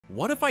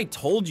What if I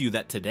told you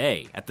that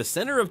today, at the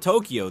center of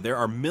Tokyo, there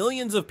are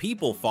millions of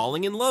people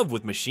falling in love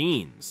with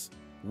machines?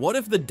 What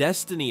if the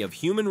destiny of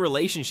human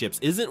relationships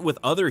isn't with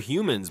other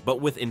humans,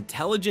 but with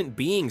intelligent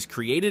beings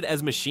created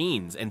as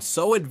machines and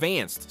so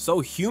advanced,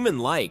 so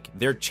human-like,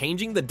 they're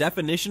changing the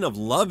definition of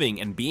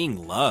loving and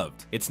being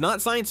loved? It's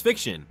not science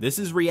fiction, this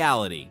is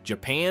reality.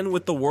 Japan,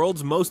 with the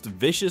world's most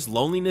vicious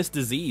loneliness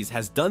disease,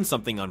 has done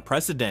something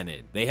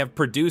unprecedented. They have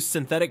produced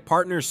synthetic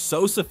partners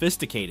so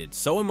sophisticated,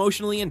 so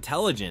emotionally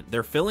intelligent,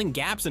 they're filling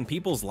gaps in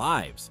people's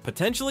lives,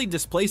 potentially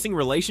displacing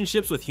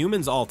relationships with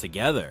humans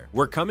altogether.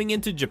 We're coming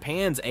into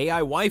Japan's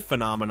AI wife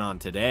phenomenon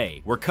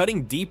today. We're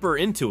cutting deeper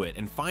into it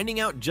and finding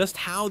out just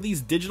how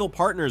these digital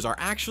partners are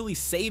actually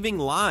saving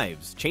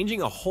lives,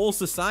 changing a whole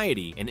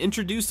society, and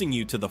introducing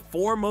you to the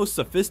 4 most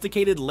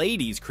sophisticated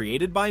ladies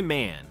created by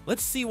man.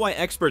 Let's see why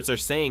experts are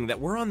saying that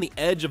we're on the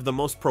edge of the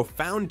most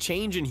profound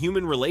change in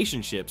human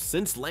relationships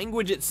since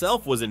language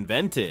itself was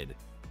invented.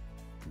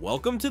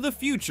 Welcome to the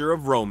future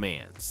of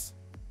romance.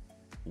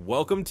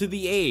 Welcome to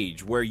the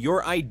age where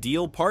your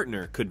ideal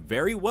partner could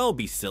very well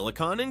be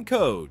silicon and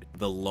code,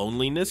 the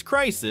loneliness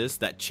crisis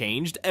that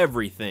changed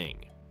everything.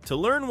 To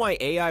learn why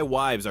AI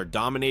wives are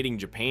dominating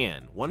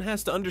Japan, one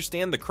has to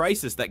understand the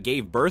crisis that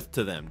gave birth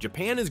to them.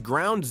 Japan is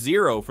ground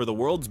zero for the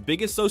world's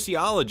biggest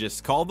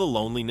sociologists call the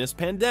loneliness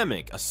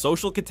pandemic, a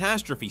social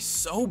catastrophe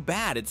so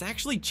bad it's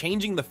actually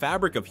changing the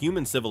fabric of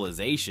human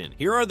civilization.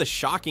 Here are the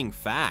shocking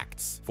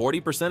facts.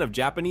 40% of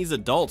Japanese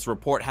adults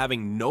report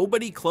having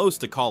nobody close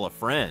to call a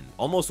friend.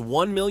 Almost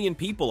 1 million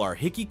people are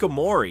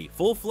hikikomori,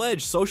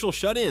 full-fledged social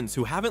shut-ins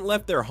who haven't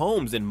left their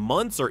homes in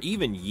months or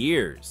even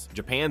years.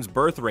 Japan's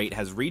birth rate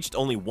has reached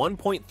only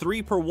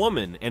 1.3 per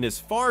woman and is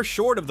far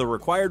short of the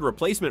required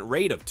replacement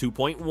rate of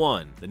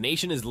 2.1. The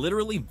nation is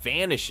literally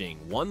vanishing,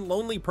 one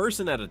lonely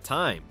person at a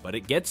time, but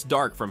it gets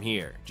dark from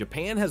here.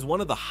 Japan has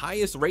one of the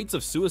highest rates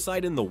of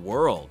suicide in the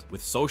world,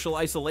 with social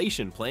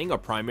isolation playing a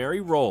primary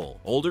role.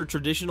 Older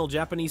traditional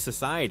Japanese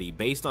society,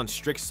 based on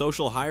strict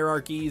social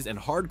hierarchies and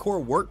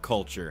hardcore work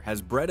culture,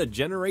 has bred a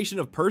generation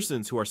of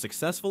persons who are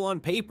successful on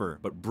paper,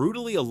 but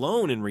brutally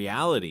alone in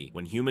reality.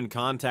 When human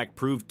contact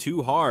proved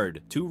too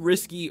hard, too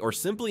risky, or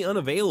simply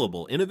unavailable,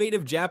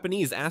 innovative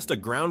Japanese asked a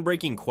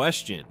groundbreaking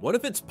question. What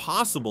if it's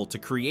possible to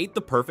create the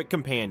perfect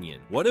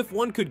companion? What if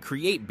one could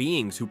create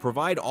beings who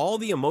provide all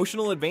the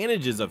emotional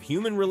advantages of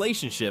human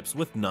relationships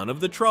with none of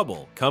the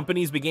trouble?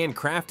 Companies began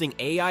crafting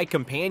AI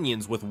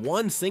companions with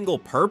one single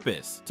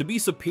purpose: to be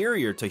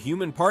superior to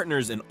human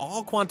partners in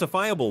all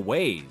quantifiable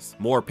ways.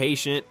 More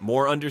patient,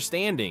 more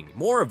understanding,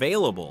 more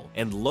available,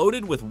 and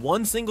loaded with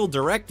one single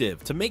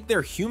directive: to make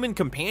their human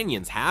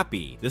companions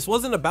happy. This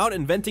wasn't about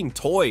inventing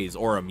toys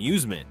or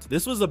amusement.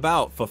 This was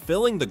about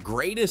fulfilling the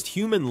greatest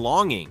human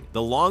longing,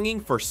 the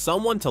longing for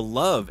someone to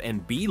love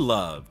and be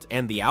loved.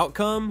 And the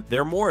outcome?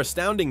 They're more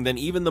astounding than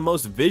even the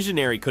most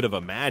visionary could have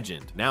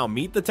imagined. Now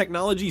meet the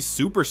technology's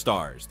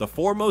superstars, the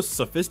 4 most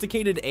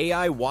sophisticated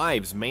AI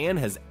wives man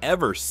has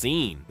ever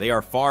seen. They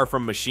are far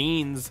from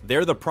machines.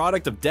 They're the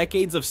product of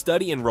decades of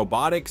study in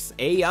robotics,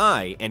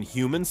 AI, and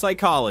human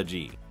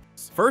psychology.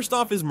 First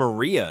off is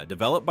Maria,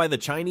 developed by the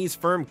Chinese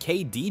firm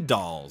KD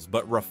Dolls,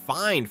 but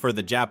refined for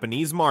the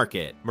Japanese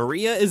market.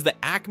 Maria is the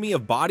acme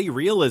of body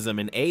realism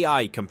in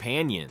AI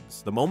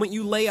companions. The moment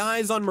you lay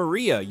eyes on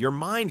Maria, your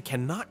mind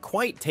cannot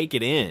quite take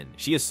it in.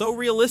 She is so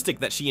realistic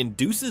that she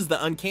induces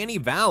the uncanny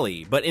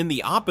valley, but in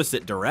the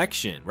opposite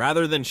direction.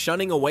 Rather than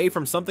shunning away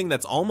from something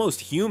that's almost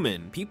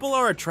human, people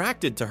are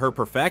attracted to her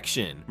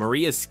perfection.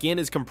 Maria's skin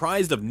is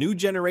comprised of new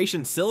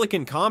generation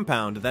silicon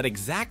compound that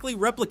exactly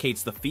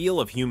replicates the feel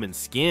of human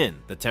skin.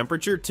 The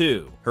temperature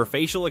too. Her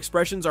facial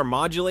expressions are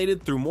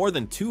modulated through more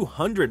than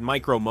 200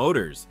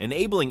 micromotors,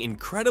 enabling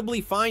incredibly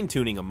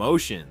fine-tuning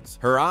emotions.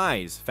 Her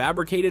eyes,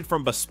 fabricated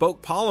from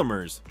bespoke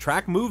polymers,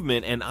 track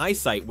movement and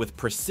eyesight with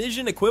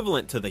precision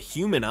equivalent to the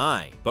human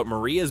eye. But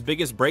Maria's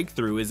biggest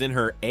breakthrough is in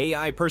her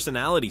AI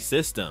personality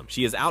system.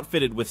 She is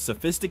outfitted with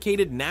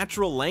sophisticated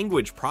natural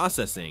language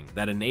processing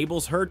that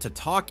enables her to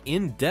talk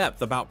in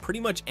depth about pretty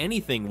much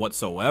anything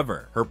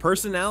whatsoever. Her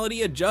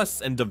personality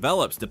adjusts and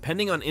develops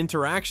depending on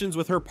interactions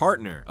with her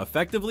partner,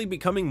 effectively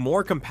becoming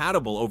more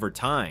compatible over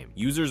time.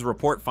 Users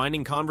report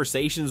finding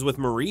conversations with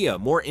Maria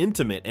more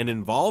intimate and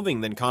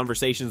involving than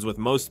conversations with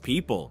most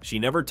people. She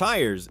never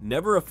tires,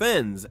 never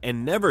offends,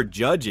 and never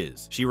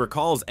judges. She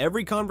recalls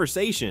every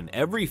conversation,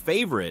 every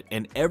favorite,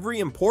 and every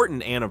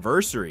important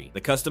anniversary.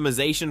 The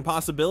customization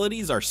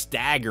possibilities are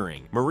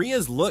staggering.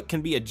 Maria's look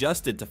can be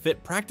adjusted to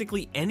fit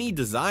practically any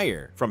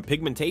desire, from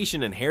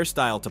pigmentation and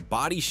hairstyle to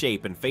body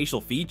shape and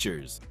facial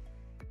features.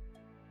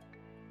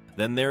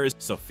 Then there is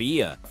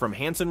Sophia from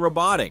Hanson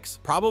Robotics,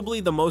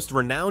 probably the most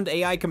renowned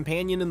AI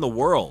companion in the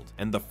world,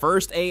 and the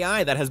first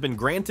AI that has been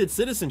granted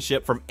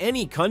citizenship from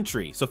any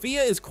country.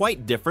 Sophia is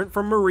quite different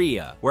from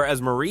Maria.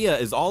 Whereas Maria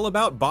is all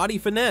about body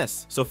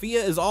finesse,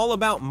 Sophia is all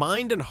about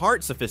mind and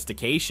heart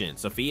sophistication.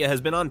 Sophia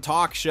has been on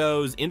talk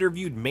shows,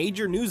 interviewed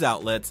major news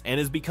outlets, and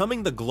is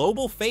becoming the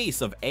global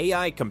face of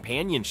AI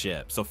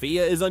companionship.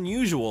 Sophia is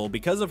unusual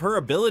because of her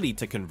ability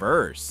to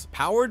converse.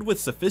 Powered with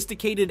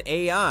sophisticated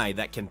AI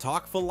that can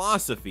talk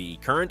philosophy, philosophy,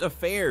 current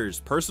affairs,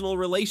 personal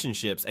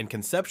relationships, and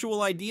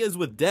conceptual ideas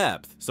with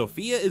depth,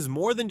 Sophia is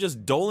more than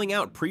just doling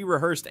out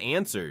pre-rehearsed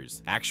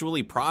answers,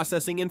 actually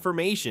processing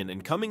information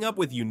and coming up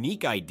with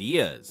unique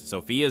ideas.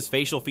 Sophia's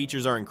facial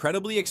features are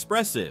incredibly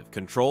expressive,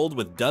 controlled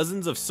with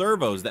dozens of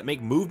servos that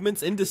make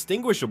movements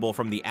indistinguishable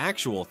from the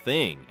actual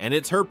thing, and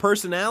it's her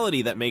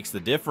personality that makes the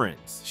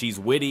difference. She's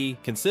witty,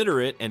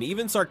 considerate, and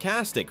even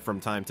sarcastic from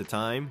time to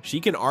time. She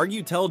can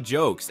argue, tell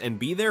jokes, and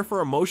be there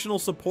for emotional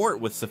support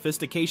with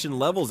sophistication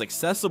levels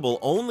accessible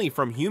only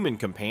from human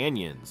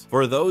companions.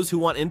 For those who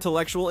want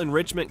intellectual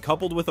enrichment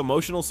coupled with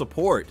emotional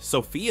support,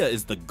 Sophia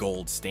is the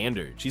gold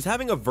standard. She's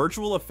having a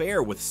virtual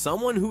affair with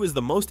someone who is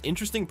the most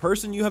interesting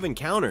person you have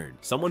encountered,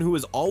 someone who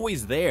is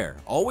always there,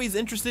 always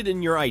interested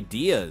in your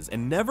ideas,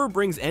 and never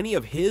brings any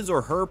of his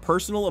or her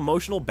personal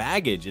emotional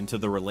baggage into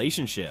the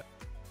relationship.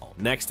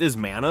 Next is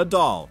Mana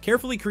Doll,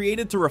 carefully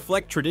created to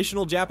reflect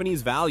traditional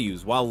Japanese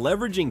values while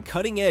leveraging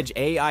cutting-edge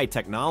AI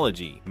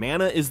technology.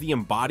 Mana is the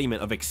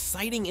embodiment of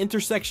exciting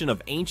intersection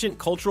of ancient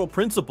cultural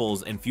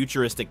principles and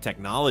futuristic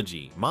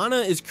technology. Mana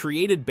is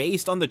created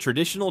based on the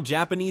traditional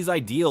Japanese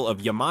ideal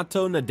of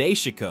Yamato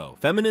Nadeshiko,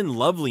 feminine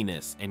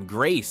loveliness and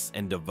grace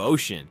and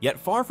devotion. Yet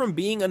far from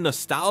being a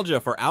nostalgia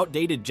for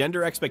outdated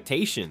gender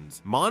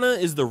expectations, Mana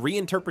is the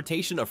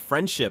reinterpretation of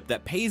friendship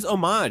that pays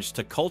homage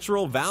to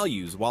cultural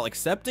values while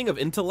accepting of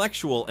intellectual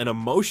and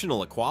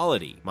emotional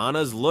equality.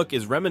 Mana's look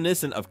is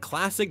reminiscent of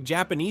classic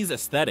Japanese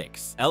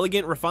aesthetics,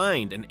 elegant,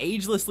 refined, and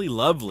agelessly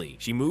lovely.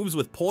 She moves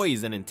with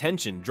poise and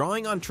intention,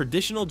 drawing on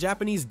traditional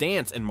Japanese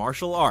dance and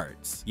martial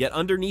arts. Yet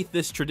underneath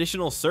this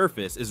traditional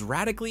surface is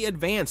radically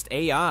advanced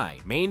AI.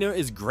 Mana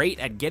is great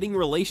at getting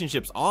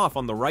relationships off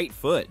on the right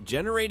foot,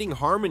 generating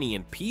harmony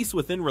and peace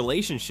within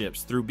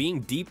relationships through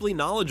being deeply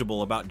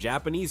knowledgeable about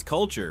Japanese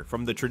culture,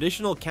 from the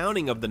traditional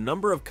counting of the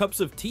number of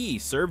cups of tea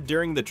served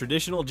during the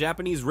traditional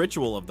Japanese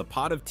ritual of the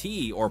pot of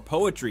tea, or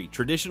poetry,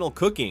 traditional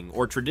cooking,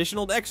 or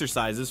traditional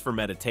exercises for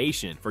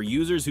meditation, for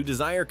users who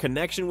desire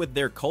connection with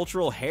their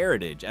cultural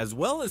heritage as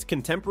well as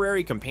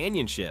contemporary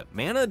companionship.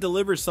 Mana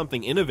delivers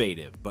something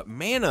innovative, but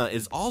Mana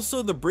is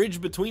also the bridge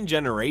between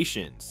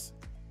generations.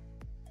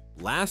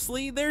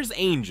 Lastly, there's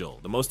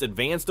Angel, the most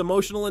advanced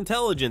emotional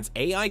intelligence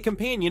AI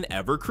companion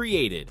ever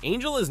created.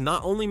 Angel is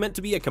not only meant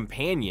to be a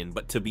companion,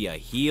 but to be a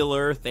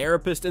healer,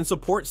 therapist, and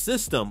support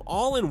system,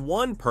 all in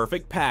one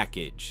perfect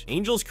package.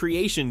 Angel's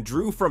creation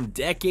drew from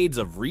decades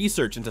of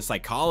research into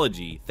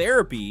psychology,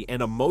 therapy,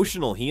 and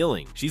emotional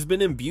healing. She's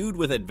been imbued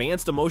with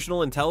advanced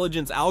emotional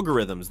intelligence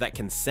algorithms that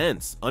can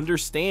sense,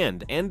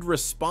 understand, and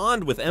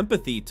respond with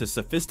empathy to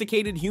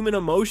sophisticated human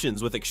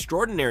emotions with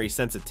extraordinary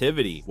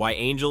sensitivity. Why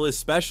Angel is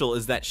special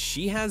is that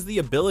she has the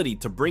ability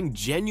to bring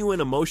genuine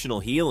emotional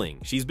healing.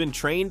 She's been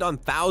trained on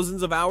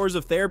thousands of hours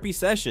of therapy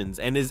sessions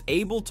and is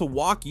able to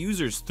walk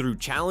users through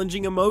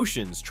challenging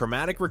emotions,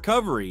 traumatic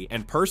recovery,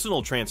 and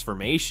personal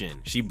transformation.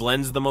 She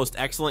blends the most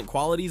excellent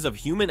qualities of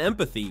human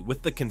empathy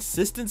with the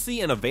consistency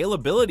and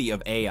availability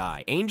of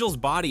AI. Angel's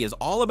body is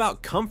all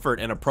about comfort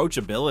and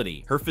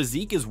approachability. Her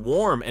physique is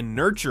warm and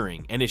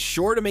nurturing and is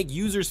sure to make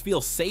users feel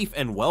safe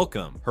and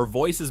welcome. Her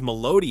voice is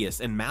melodious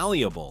and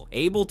malleable,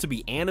 able to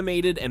be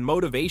animated and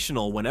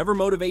motivational whenever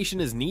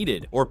motivation is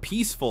needed, or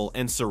peaceful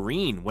and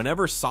serene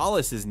whenever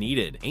solace is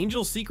needed.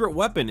 Angel's secret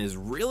weapon is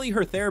really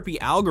her therapy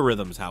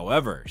algorithms,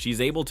 however.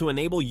 She's able to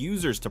enable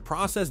users to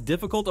process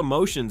difficult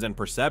emotions and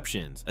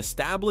perceptions,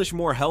 establish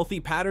more healthy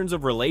patterns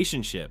of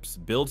relationships,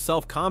 build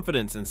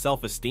self-confidence and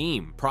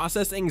self-esteem,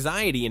 process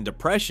anxiety and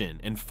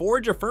depression, and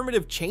forge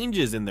affirmative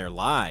changes in their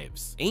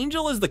lives.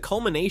 Angel is the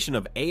culmination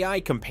of AI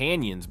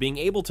companions being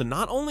able to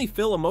not only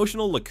fill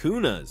emotional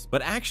lacunas,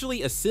 but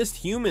actually assist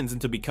humans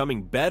into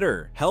becoming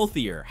better,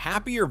 healthier,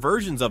 happier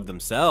versions of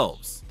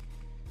themselves.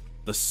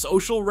 The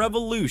social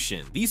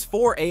revolution. These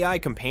 4 AI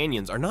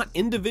companions are not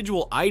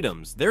individual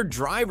items, they're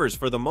drivers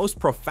for the most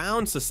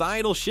profound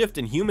societal shift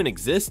in human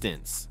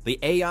existence. The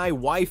AI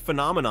wife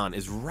phenomenon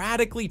is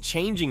radically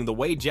changing the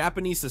way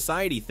Japanese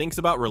society thinks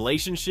about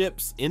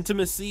relationships,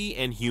 intimacy,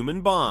 and human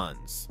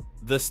bonds.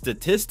 The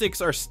statistics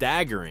are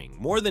staggering.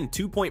 More than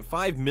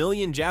 2.5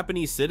 million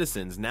Japanese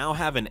citizens now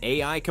have an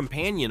AI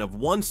companion of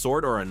one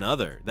sort or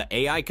another. The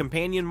AI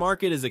companion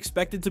market is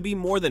expected to be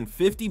more than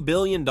 $50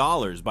 billion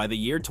by the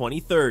year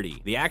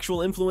 2030. The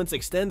actual influence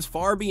extends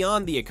far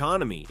beyond the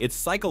economy. It's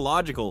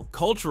psychological,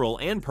 cultural,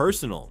 and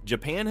personal.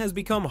 Japan has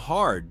become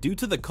hard due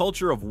to the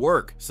culture of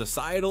work,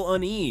 societal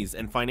unease,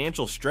 and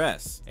financial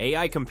stress.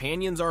 AI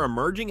companions are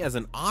emerging as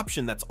an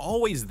option that's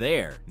always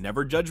there,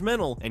 never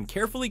judgmental, and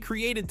carefully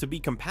created to be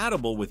compatible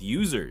with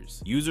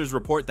users. Users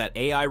report that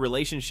AI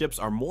relationships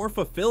are more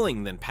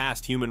fulfilling than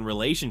past human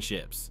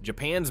relationships.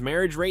 Japan's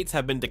marriage rates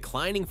have been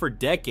declining for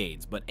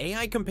decades, but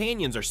AI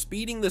companions are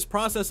speeding this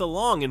process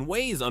along in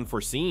ways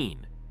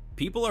unforeseen.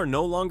 People are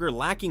no longer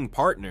lacking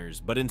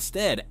partners, but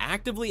instead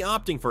actively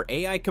opting for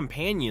AI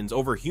companions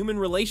over human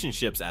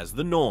relationships as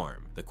the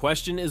norm. The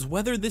question is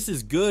whether this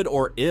is good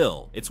or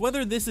ill. It's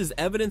whether this is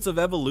evidence of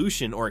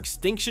evolution or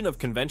extinction of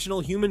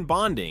conventional human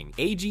bonding.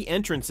 AG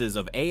entrances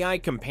of AI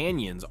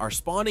companions are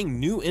spawning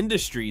new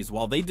industries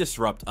while they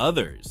disrupt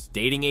others.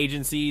 Dating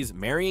agencies,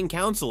 marrying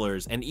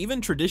counselors, and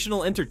even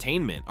traditional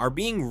entertainment are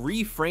being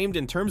reframed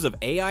in terms of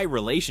AI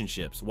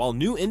relationships, while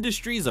new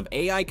industries of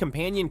AI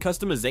companion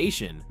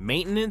customization,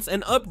 maintenance,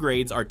 and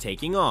upgrades are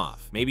taking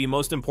off. Maybe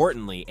most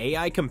importantly,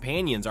 AI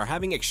companions are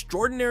having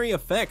extraordinary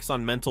effects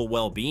on mental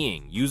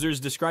well-being. Users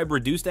describe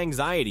reduced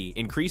anxiety,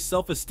 increased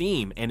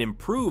self-esteem, and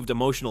improved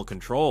emotional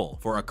control.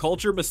 For a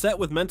culture beset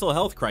with mental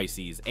health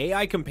crises,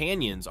 AI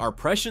companions are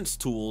prescience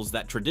tools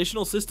that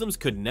traditional systems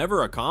could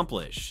never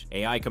accomplish.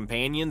 AI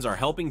companions are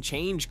helping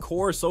change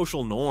core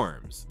social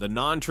norms. The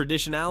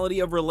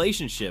non-traditionality of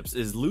relationships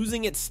is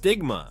losing its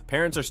stigma.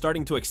 Parents are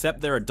starting to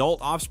accept their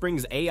adult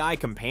offspring's AI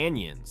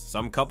companions.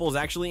 Some couples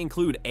actually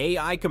include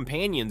AI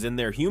companions in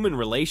their human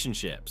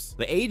relationships.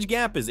 The age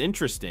gap is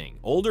interesting.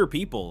 Older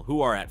people,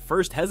 who are at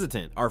first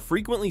hesitant, are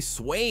frequently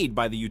swayed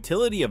by the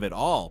utility of it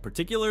all,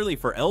 particularly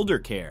for elder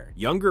care.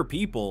 Younger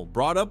people,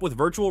 brought up with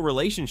virtual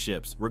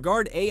relationships,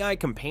 regard AI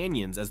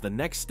companions as the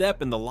next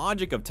step in the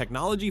logic of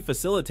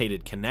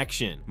technology-facilitated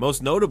connection.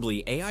 Most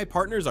notably, AI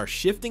partners are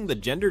shifting the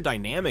gender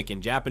dynamic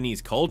in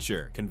Japanese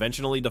culture.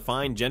 Conventionally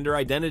defined gender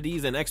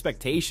identities and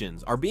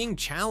expectations are being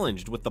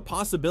challenged with the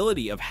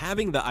possibility of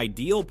having the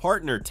ideal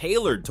partner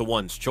tailored to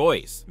one's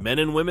choice. Men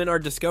and women are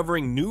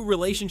discovering new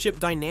relationship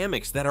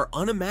dynamics that are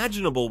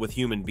unimaginable with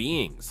human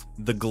beings.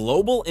 The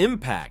global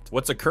impact.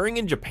 What's occurring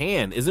in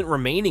Japan isn't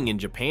remaining in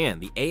Japan.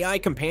 The AI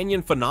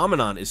companion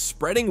phenomenon is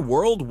spreading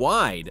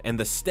worldwide, and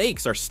the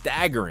stakes are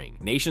staggering.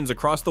 Nations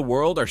across the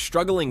world are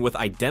struggling with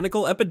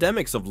identical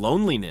epidemics of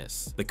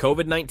loneliness. The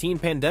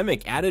COVID-19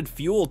 pandemic added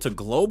fuel to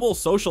global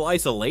social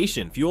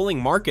isolation, fueling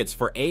markets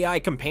for AI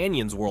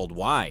companions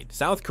worldwide.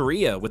 South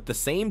Korea, with the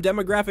same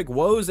demographic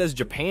woes as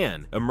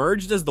Japan,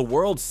 emerged as the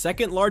world's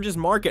second largest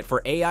market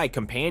for AI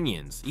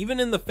companions. Even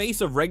in the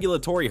face of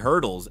regulatory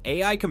hurdles,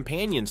 AI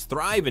companions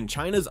thrive in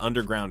China's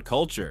underground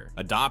culture.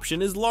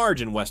 Adoption is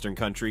large in Western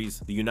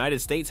countries. The United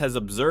States has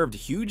observed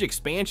huge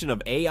expansion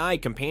of AI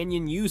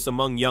companion use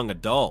among young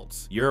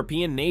adults.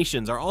 European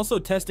nations are also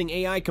testing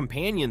AI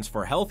companions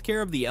for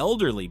healthcare of the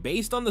elderly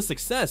based on the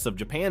success of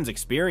Japan's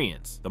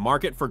experience. The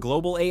market for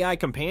global AI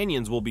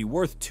companions will be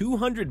worth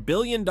 $200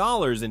 billion in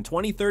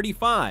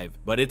 2035,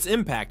 but its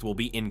impact will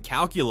be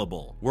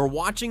incalculable. We're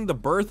watching the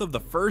birth of the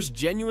first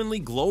genuinely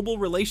global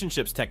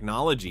relationships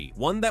technology,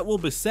 one that will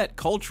beset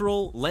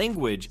cultural,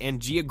 language,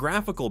 and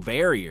geographical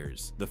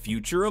barriers. The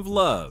future of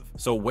love.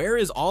 So where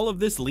is all of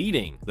this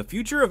leading? The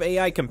future of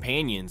AI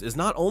companions is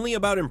not only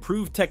about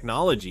improved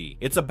technology,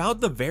 it's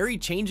about the very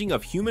changing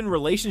of human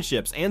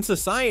relationships and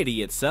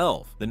society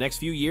itself. The next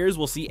few years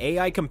will see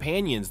AI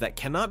companions that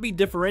cannot be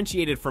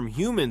differentiated from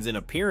humans in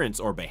appearance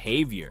or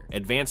behavior.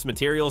 Advanced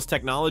materials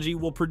technology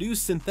will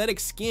produce synthetic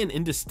skin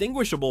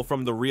indistinguishable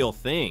from the real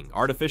thing.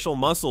 Artificial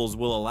muscles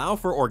will allow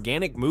for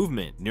organic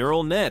movement.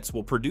 Neural nets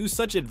will produce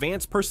such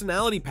advanced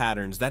personality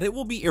patterns that it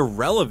will be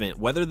irrelevant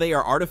whether they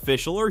are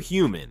artificial or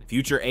human.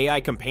 Future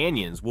AI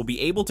companions will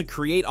be able to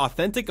create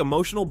authentic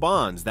emotional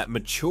bonds that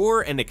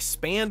mature and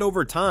expand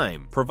over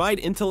time, provide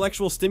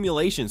intellectual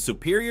stimulation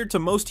superior to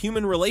most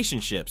human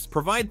relationships,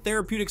 provide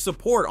therapeutic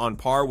support on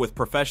par with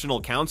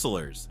professional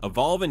counselors,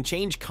 evolve and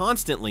change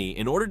constantly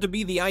in order to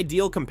be the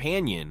ideal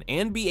companion,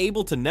 and be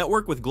able to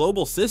network with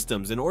global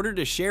systems in order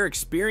to share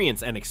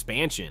experience and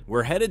expansion.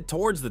 We're headed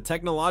towards the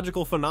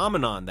technological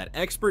phenomenon that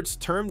experts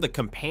term the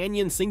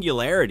companion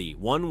singularity,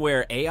 one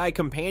where AI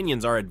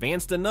companions are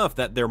advanced enough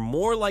that they're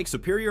more like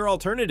superior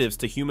alternatives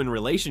to human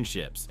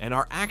relationships, and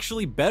are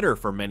actually better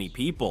for many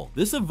people.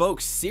 This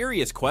evokes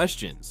serious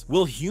questions.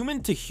 Will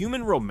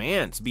human-to-human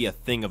romance be a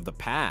thing of the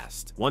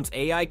past? Once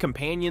AI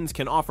companions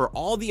can offer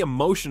all the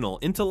emotional,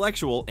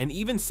 intellectual, and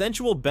even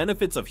sensual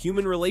benefits of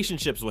human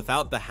relationships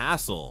without the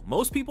hassle,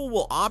 most people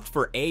will opt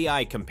for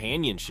AI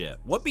companionship.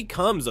 What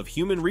becomes of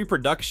human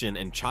reproduction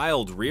and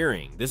child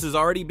rearing? This is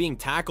already being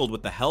tackled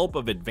with the help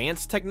of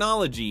advanced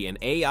technology and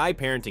AI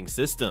parenting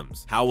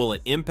systems. How will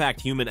it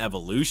impact human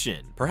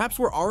evolution? Perhaps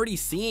we're already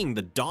seeing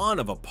the dawn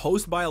of a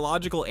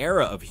post-biological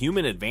era of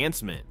human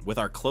advancement, with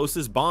our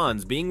closest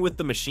bonds being with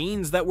the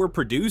machines that we're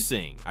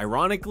producing.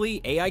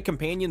 Ironically, AI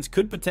companions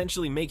could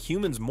potentially make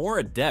humans more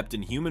adept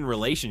in human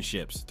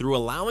relationships through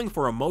allowing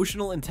for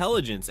emotional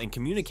intelligence and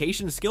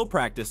communication skill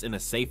practice in a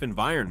safe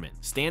environment.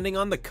 Standing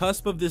on the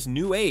cusp of this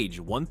new age,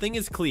 one thing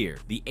is clear: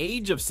 the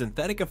age of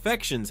synthetic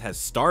affections has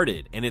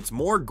started, and it's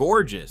more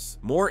gorgeous,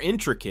 more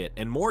intricate,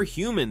 and more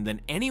human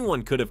than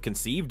anyone could have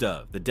conceived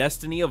of. The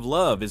destiny of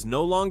love is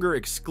no longer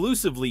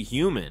exclusively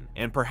human,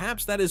 and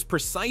perhaps that is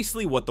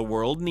precisely what the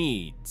world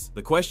needs.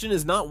 The question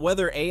is not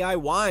whether AI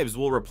wives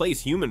will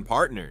replace human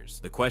partners.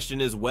 The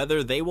question is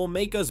whether they will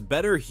make us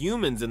better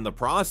humans in the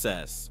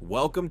process.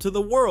 Welcome to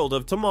the world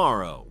of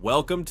tomorrow.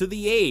 Welcome to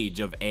the age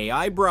of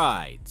AI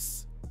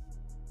brides.